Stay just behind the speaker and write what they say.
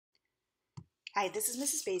Hi, this is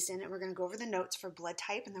Mrs. Basin, and we're going to go over the notes for blood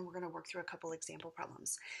type, and then we're going to work through a couple example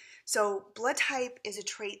problems. So blood type is a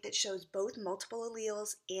trait that shows both multiple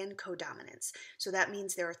alleles and codominance. So that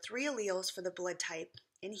means there are 3 alleles for the blood type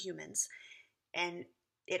in humans, and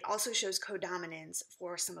it also shows codominance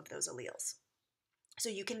for some of those alleles. So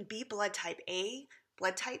you can be blood type A,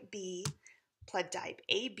 blood type B, blood type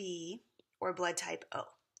AB, or blood type O.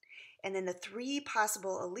 And then the 3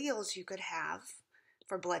 possible alleles you could have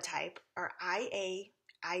for blood type are IA,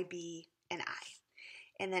 IB, and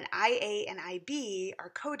I. And then IA and IB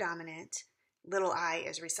are codominant, little I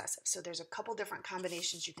is recessive. So there's a couple different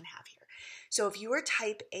combinations you can have here. So if you are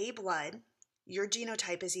type A blood, your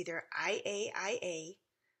genotype is either IAIA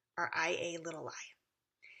or IA little I.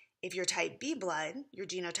 If you're type B blood, your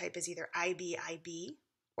genotype is either IBIB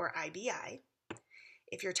or IBI.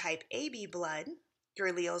 If you're type AB blood,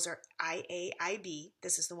 your alleles are IAIB.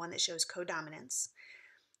 This is the one that shows codominance.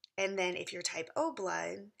 And then if you're type O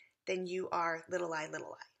blood, then you are little I,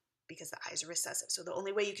 because the I's are recessive. So the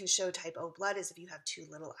only way you can show type O blood is if you have 2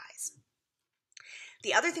 little i's.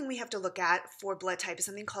 The other thing we have to look at for blood type is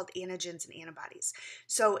something called antigens and antibodies.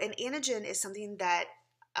 So an antigen is something that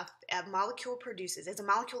a molecule produces. It's a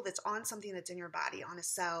molecule that's on something that's in your body, on a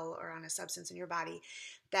cell or on a substance in your body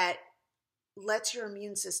that lets your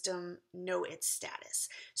immune system know its status.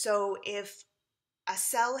 So if a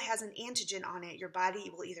cell has an antigen on it, your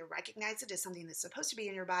body will either recognize it as something that's supposed to be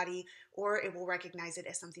in your body, or it will recognize it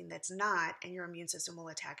as something that's not, and your immune system will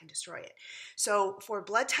attack and destroy it. So for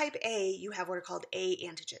blood type A, you have what are called A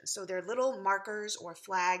antigens. So they're little markers or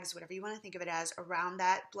flags, whatever you want to think of it as, around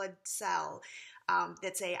that blood cell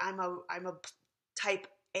that say, I'm a type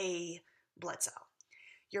A blood cell.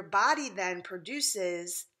 Your body then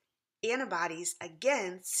produces antibodies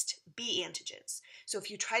against B antigens. So if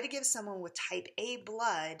you try to give someone with type A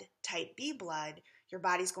blood, type B blood, your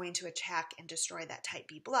body's going to attack and destroy that type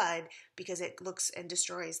B blood because it looks and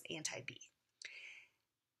destroys anti-B.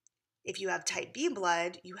 If you have type B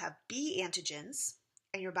blood, you have B antigens,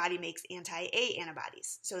 and your body makes anti-A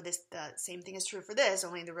antibodies. So the same thing is true for this,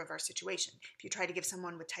 only in the reverse situation. If you try to give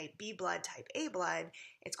someone with type B blood, type A blood,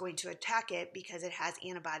 it's going to attack it because it has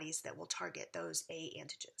antibodies that will target those A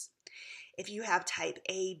antigens. If you have type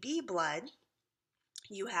AB blood,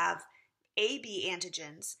 you have AB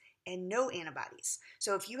antigens and no antibodies.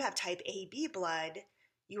 So if you have type AB blood,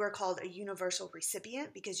 you are called a universal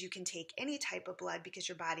recipient because you can take any type of blood because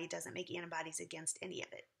your body doesn't make antibodies against any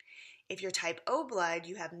of it. If you're type O blood,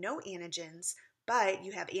 you have no antigens, but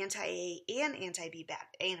you have anti-A and anti-B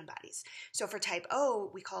antibodies. So for type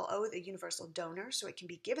O, we call O the universal donor, so it can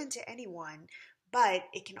be given to anyone, but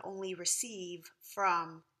it can only receive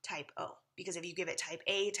from type O. Because if you give it type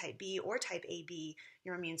A, type B, or type AB,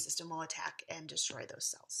 your immune system will attack and destroy those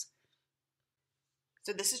cells.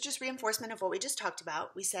 So this is just reinforcement of what we just talked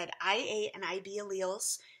about. We said IA and IB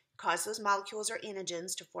alleles cause those molecules or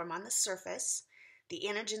antigens to form on the surface. The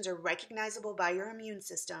antigens are recognizable by your immune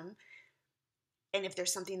system. And if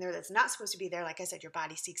there's something there that's not supposed to be there, like I said, your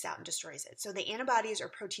body seeks out and destroys it. So the antibodies are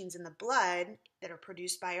proteins in the blood that are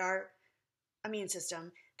produced by our immune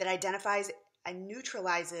system that identifies and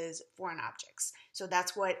neutralizes foreign objects. So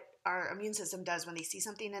that's what our immune system does when they see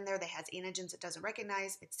something in there that has antigens it doesn't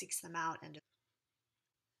recognize, it seeks them out.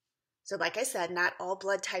 So like I said, not all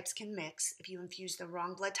blood types can mix. If you infuse the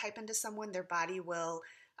wrong blood type into someone, their body will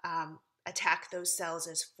attack those cells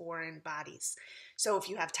as foreign bodies. So if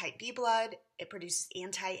you have type B blood, it produces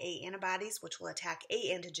anti-A antibodies, which will attack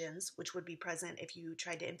A antigens, which would be present if you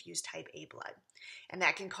tried to infuse type A blood. And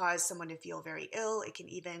that can cause someone to feel very ill. It can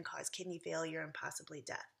even cause kidney failure and possibly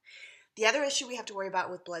death. The other issue we have to worry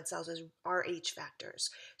about with blood cells is Rh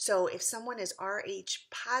factors. So if someone is Rh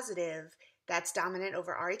positive, that's dominant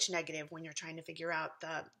over Rh negative when you're trying to figure out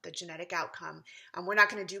the genetic outcome. We're not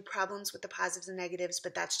going to do problems with the positives and negatives,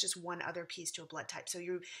 but that's just one other piece to a blood type. So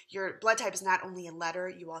your blood type is not only a letter,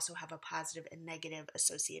 you also have a positive and negative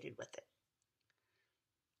associated with it.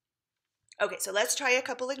 Okay, so let's try a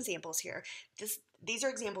couple examples here. These are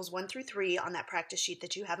examples 1 through 3 on that practice sheet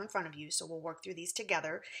that you have in front of you, so we'll work through these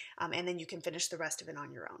together, and then you can finish the rest of it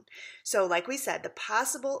on your own. So like we said, the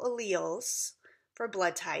possible alleles for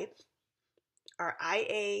blood type are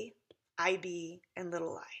IA, IB, and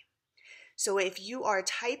little I. So if you are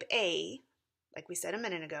type A, like we said a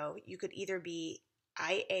minute ago, you could either be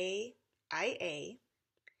IA, IA,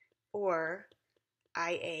 or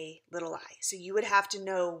IA, little I. So you would have to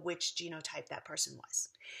know which genotype that person was.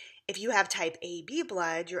 If you have type AB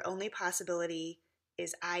blood, your only possibility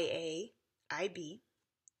is IA, IB.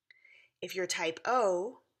 If you're type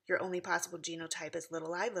O, your only possible genotype is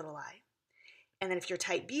little I, little I. And then if you're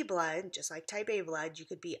type B blood, just like type A blood, you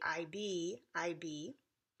could be IB, IB,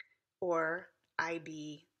 or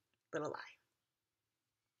IB little I.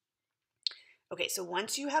 Okay, so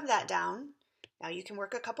once you have that down, now you can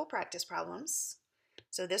work a couple practice problems.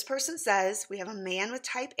 So this person says we have a man with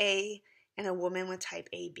type A and a woman with type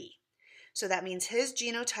AB. So that means his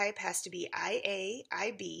genotype has to be IA,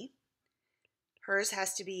 IB. Hers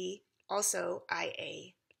has to be also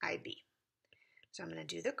IA, IB. So I'm going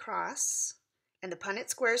to do the cross. And the Punnett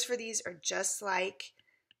squares for these are just like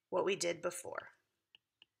what we did before.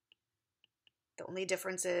 The only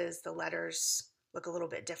difference is the letters look a little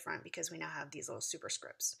bit different because we now have these little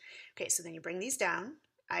superscripts. Okay, so then you bring these down.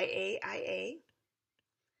 IA, IA,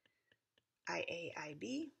 IA,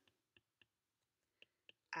 IB,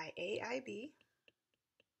 IA, IB,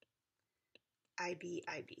 IB,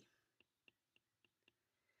 IB.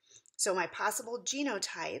 So my possible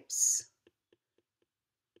genotypes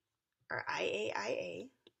are IA, IA,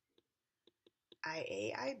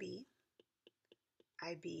 IA, IB,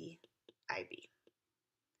 IB, IB.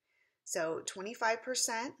 So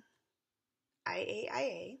 25% IA,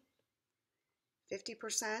 IA,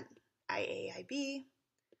 50% IA, IB,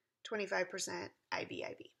 25% IB,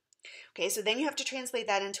 IB. Okay, so then you have to translate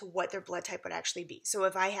that into what their blood type would actually be. So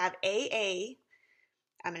if I have AA,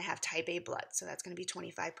 I'm going to have type A blood, so that's going to be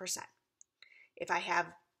 25%. If I have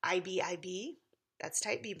IB, IB, that's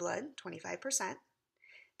type B blood, 25%.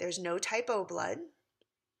 There's no type O blood.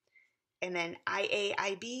 And then IA,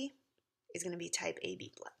 IB is going to be type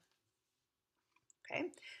AB blood.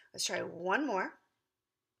 Okay, let's try one more.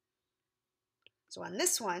 So on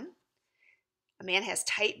this one, a man has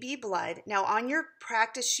type B blood. Now on your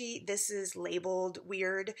practice sheet, this is labeled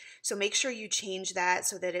weird. So make sure you change that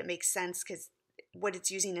so that it makes sense, because what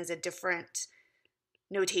it's using is a different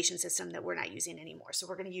notation system that we're not using anymore. So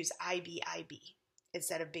we're going to use IB, IB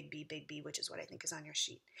instead of big B, which is what I think is on your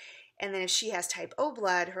sheet. And then if she has type O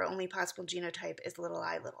blood, her only possible genotype is little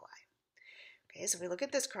I, little I. Okay, so if we look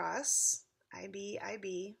at this cross, IB,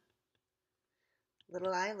 IB,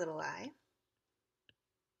 little I, little I.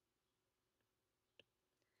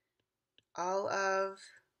 All of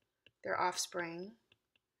their offspring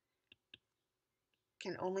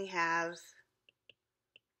can only have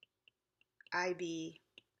IB,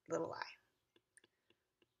 little I.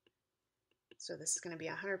 So this is going to be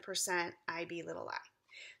 100% IB, little I.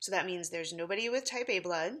 So that means there's nobody with type A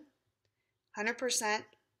blood, 100%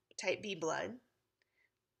 type B blood,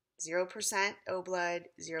 0% O blood,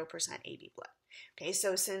 0% AB blood. Okay,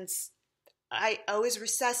 so since O is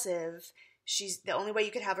recessive, the only way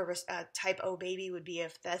you could have a type O baby would be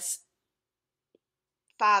if this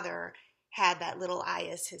father had that little I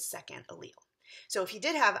as his second allele. So if he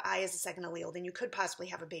did have I as a second allele, then you could possibly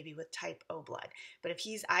have a baby with type O blood. But if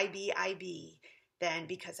he's IB, IB, then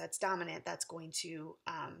because that's dominant, that's going to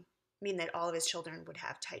mean that all of his children would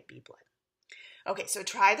have type B blood. Okay, so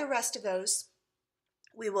try the rest of those.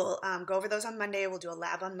 We will go over those on Monday. We'll do a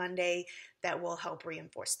lab on Monday that will help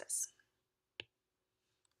reinforce this.